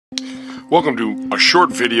Welcome to a short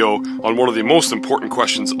video on one of the most important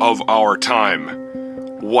questions of our time.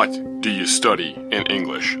 What do you study in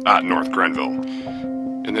English at North Grenville?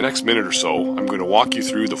 In the next minute or so, I'm going to walk you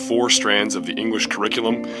through the 4 strands of the English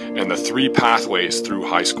curriculum and the 3 pathways through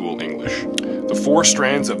high school English. The 4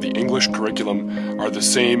 strands of the English curriculum are the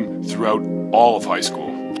same throughout all of high school.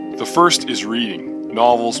 The first is reading: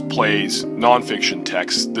 novels, plays, non-fiction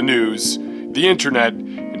texts, the news, the internet,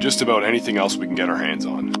 and just about anything else we can get our hands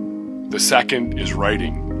on. The second is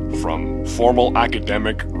writing, from formal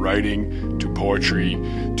academic writing to poetry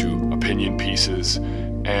to opinion pieces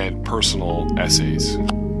and personal essays.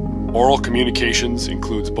 Oral communications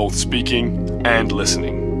includes both speaking and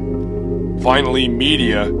listening. Finally,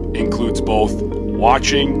 media includes both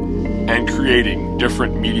watching and creating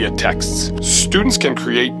different media texts. Students can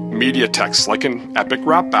create media texts like an epic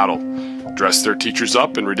rap battle, dress their teachers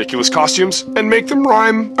up in ridiculous costumes, and make them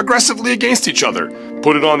rhyme aggressively against each other.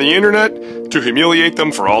 Put it on the internet to humiliate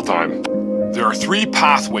them for all time. There are 3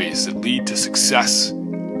 pathways that lead to success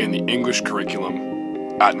in the English curriculum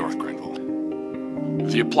at North Grenville.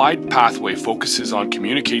 The applied pathway focuses on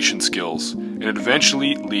communication skills, and it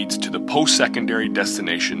eventually leads to the post-secondary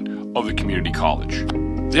destination of the community college.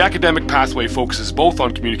 The academic pathway focuses both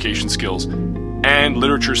on communication skills and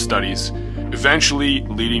literature studies, eventually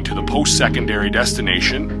leading to the post-secondary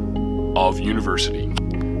destination of university.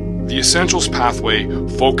 The Essentials pathway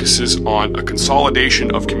focuses on a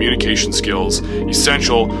consolidation of communication skills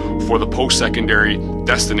essential for the post-secondary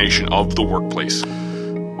destination of the workplace.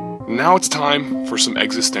 Now it's time for some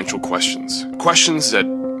existential questions. Questions that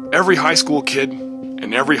every high school kid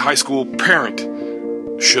and every high school parent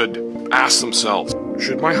should ask themselves.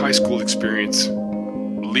 Should my high school experience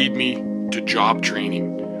lead me to job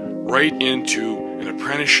training, right into an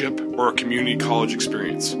apprenticeship or a community college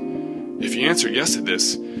experience? If you answer yes to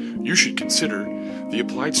this, you should consider the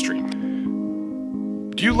applied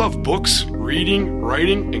stream. Do you love books, reading,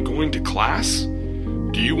 writing, and going to class?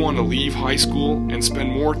 Do you want to leave high school and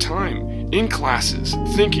spend more time in classes,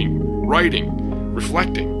 thinking, writing,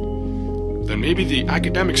 reflecting? Then maybe the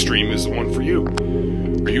academic stream is the one for you.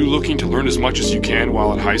 Are you looking to learn as much as you can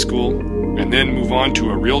while at high school and then move on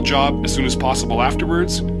to a real job as soon as possible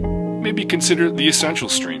afterwards? Maybe consider the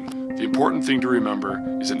Essentials stream. The important thing to remember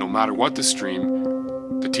is that no matter what the stream,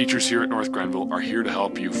 the teachers here at North Grenville are here to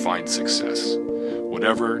help you find success,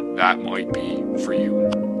 whatever that might be for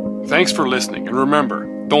you. Thanks for listening, and remember,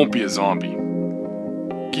 don't be a zombie.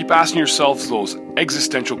 Keep asking yourselves those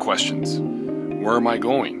existential questions. Where am I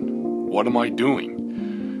going? What am I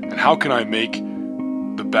doing? And how can I make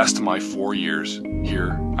the best of my 4 years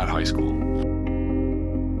here at high school?